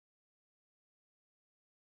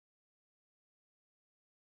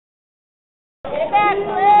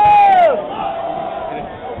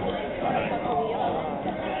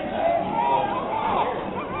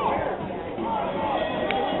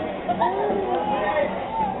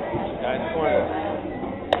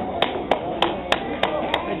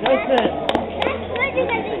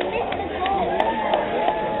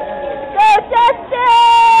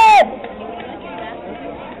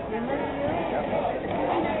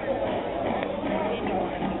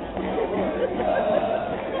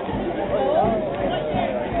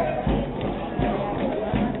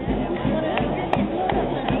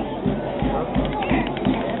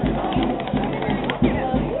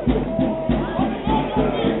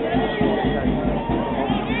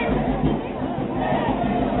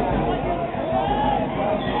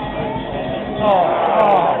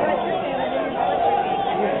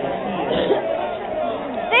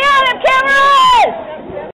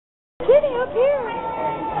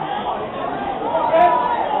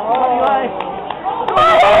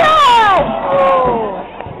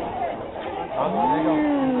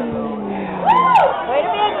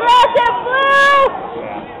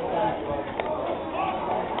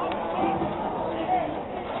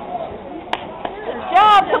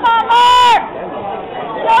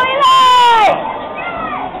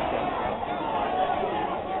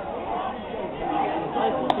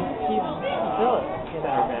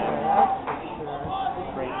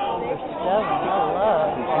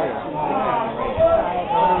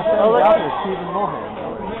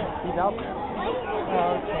He's out there.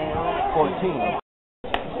 Okay. 14.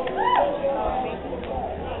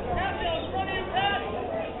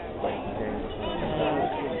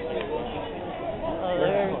 Oh,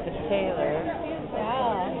 there's the Taylor.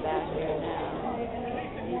 Wow. Back here now.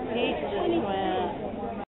 He just went.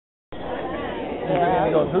 Yeah.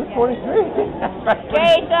 He goes, who's 43?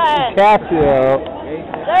 Jason! Casio.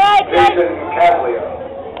 Jason Catlio.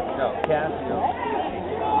 No, Casio.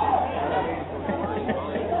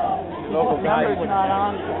 Local number's not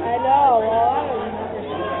on. I know. Well, I don't remember.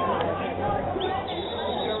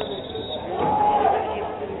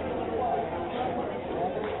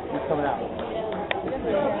 He's coming out.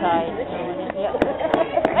 Tight. Yep.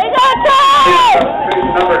 They got tied!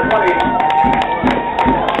 Number 20.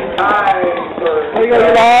 Time for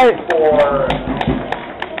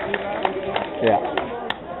Yeah.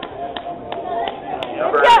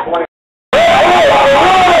 number 20.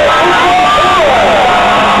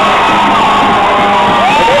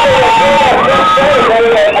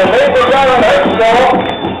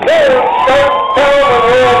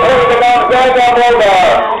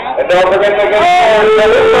 And don't forget to get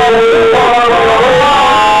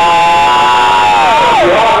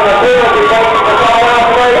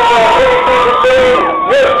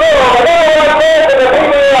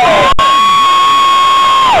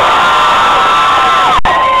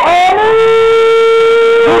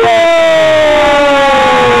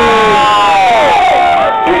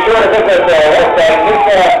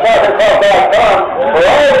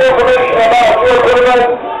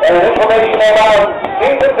and information about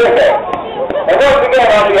season tickets. And once again,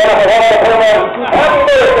 on behalf